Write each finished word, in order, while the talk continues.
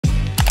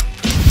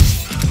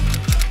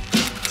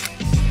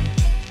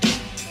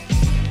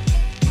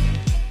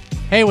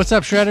Hey, what's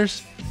up,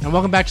 Shredders? And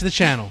welcome back to the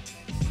channel.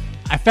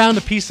 I found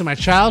a piece of my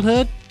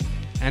childhood,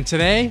 and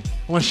today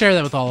I want to share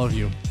that with all of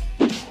you.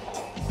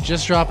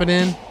 Just dropping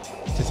in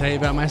to tell you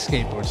about my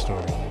skateboard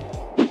story.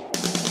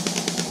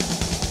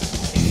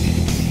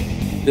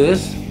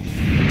 This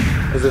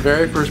is the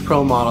very first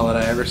pro model that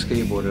I ever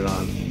skateboarded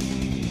on.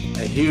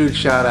 A huge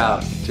shout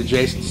out to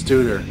Jason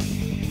Studer,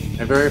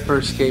 my very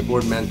first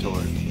skateboard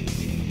mentor.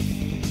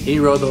 He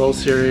rode the whole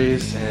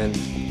series, and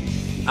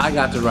I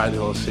got to ride the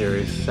whole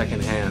series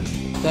secondhand.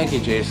 Thank you,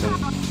 Jason.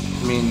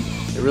 I mean,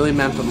 it really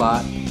meant a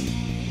lot.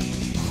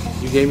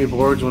 You gave me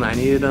boards when I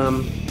needed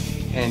them,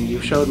 and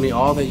you showed me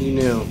all that you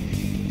knew.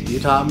 You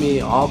taught me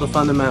all the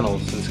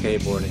fundamentals in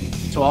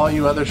skateboarding. To all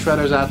you other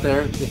shredders out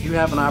there, if you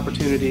have an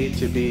opportunity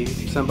to be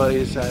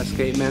somebody's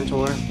skate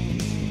mentor,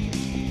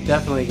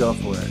 definitely go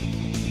for it.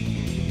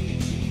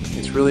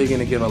 It's really going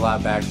to give a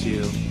lot back to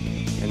you,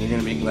 and you're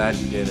going to be glad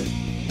you did it.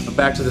 But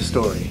back to the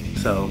story.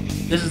 So,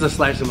 this is a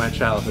slice of my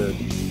childhood.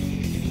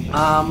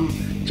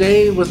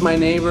 Jay was my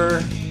neighbor,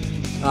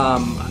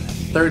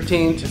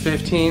 13 to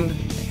 15,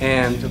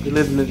 and we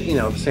lived in the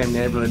same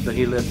neighborhood, but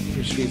he lived a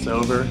few streets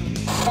over.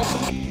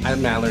 I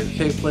learned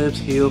kick flips,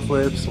 heel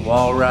flips,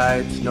 wall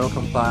rides, no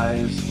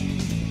complies,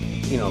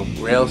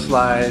 rail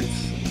slides,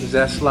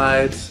 zest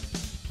slides,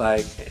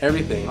 like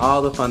everything,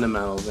 all the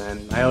fundamentals,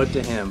 and I owe it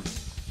to him.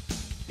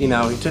 He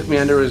took me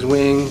under his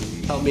wing,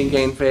 helped me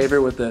gain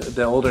favor with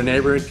the older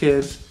neighborhood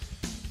kids.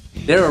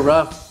 They were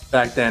rough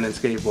back then in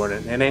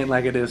skateboarding. It ain't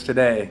like it is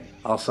today,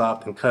 all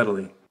soft and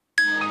cuddly.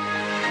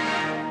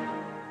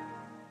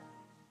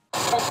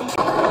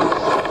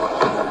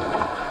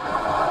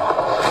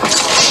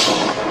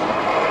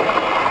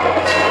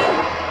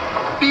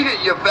 Beat it,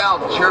 you foul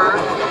jerk!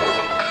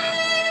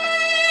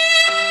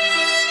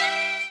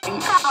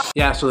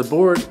 Yeah, so the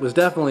board was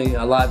definitely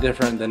a lot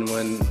different than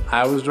when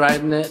I was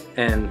riding it,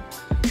 and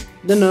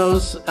the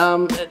nose,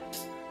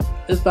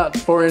 it's about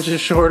 4 inches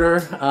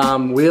shorter.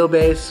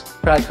 Wheelbase,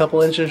 probably a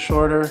couple inches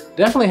shorter.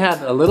 Definitely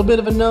had a little bit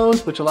of a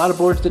nose, which a lot of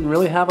boards didn't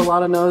really have a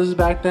lot of noses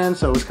back then,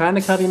 so it was kind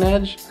of cutting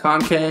edge.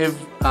 Concave,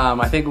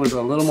 I think it was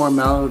a little more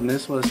mellow than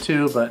this was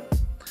too, but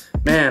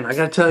man, I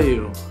gotta tell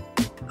you,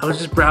 I was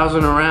just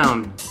browsing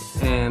around,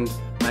 and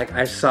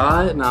I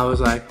saw it and I was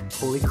like,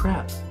 holy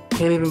crap,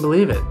 can't even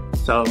believe it.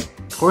 So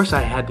of course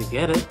I had to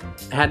get it.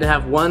 I had to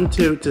have one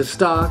to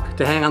stock,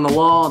 to hang on the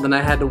wall, and then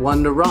I had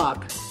one to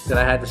rock that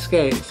I had to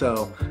skate.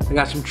 So I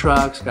got some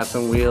trucks, got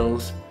some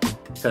wheels,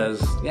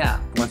 because yeah,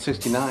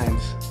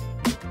 169's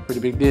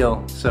pretty big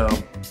deal. So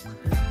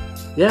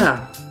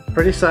yeah,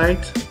 pretty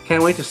psyched.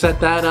 Can't wait to set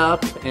that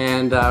up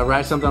and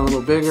ride something a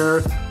little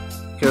bigger,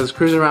 because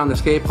cruising around the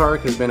skate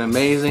park has been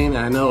amazing, and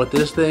I know with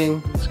this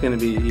thing, it's gonna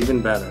be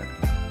even better.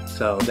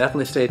 So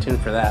definitely stay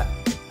tuned for that.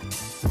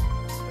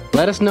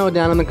 Let us know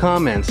down in the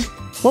comments,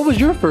 what was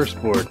your first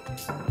board?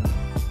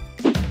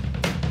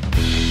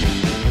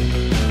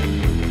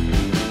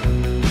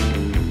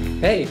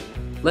 Hey,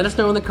 let us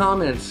know in the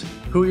comments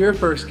who your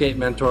first skate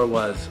mentor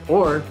was,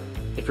 or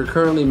if you're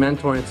currently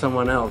mentoring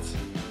someone else.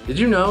 Did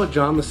you know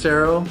John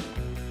Lucero,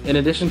 in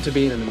addition to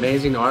being an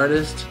amazing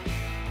artist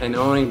and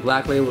owning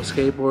Black Label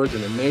Skateboards,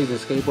 an amazing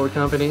skateboard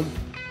company,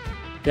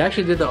 he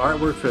actually did the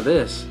artwork for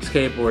this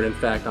skateboard, in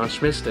fact, on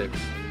Schmidt sticks.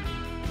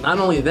 Not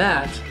only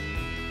that,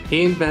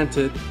 he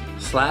invented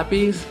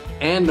slappies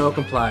and no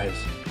complies.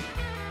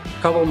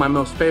 A couple of my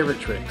most favorite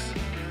tricks.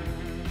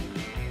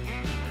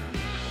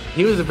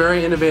 He was a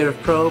very innovative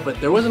pro,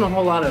 but there wasn't a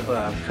whole lot of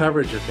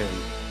coverage of him.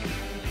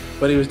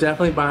 But he was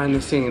definitely behind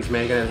the scenes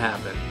making it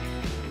happen.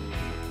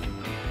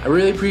 I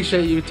really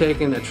appreciate you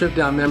taking a trip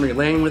down memory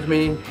lane with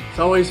me. It's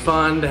always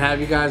fun to have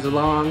you guys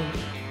along.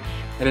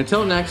 And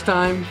until next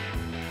time,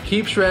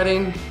 keep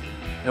shredding,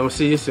 and we'll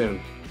see you soon.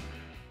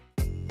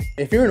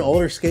 If you're an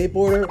older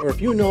skateboarder, or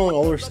if you know an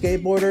older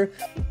skateboarder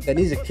that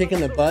needs a kick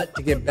in the butt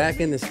to get back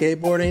into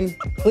skateboarding,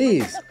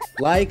 please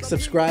like,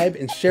 subscribe,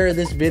 and share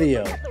this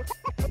video.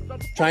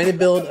 Trying to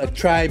build a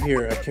tribe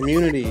here, a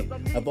community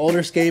of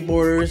older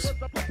skateboarders,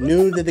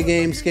 new to the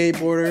game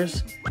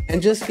skateboarders,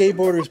 and just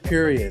skateboarders,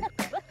 period.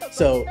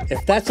 So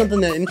if that's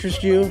something that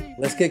interests you,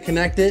 let's get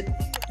connected,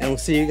 and we'll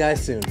see you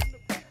guys soon.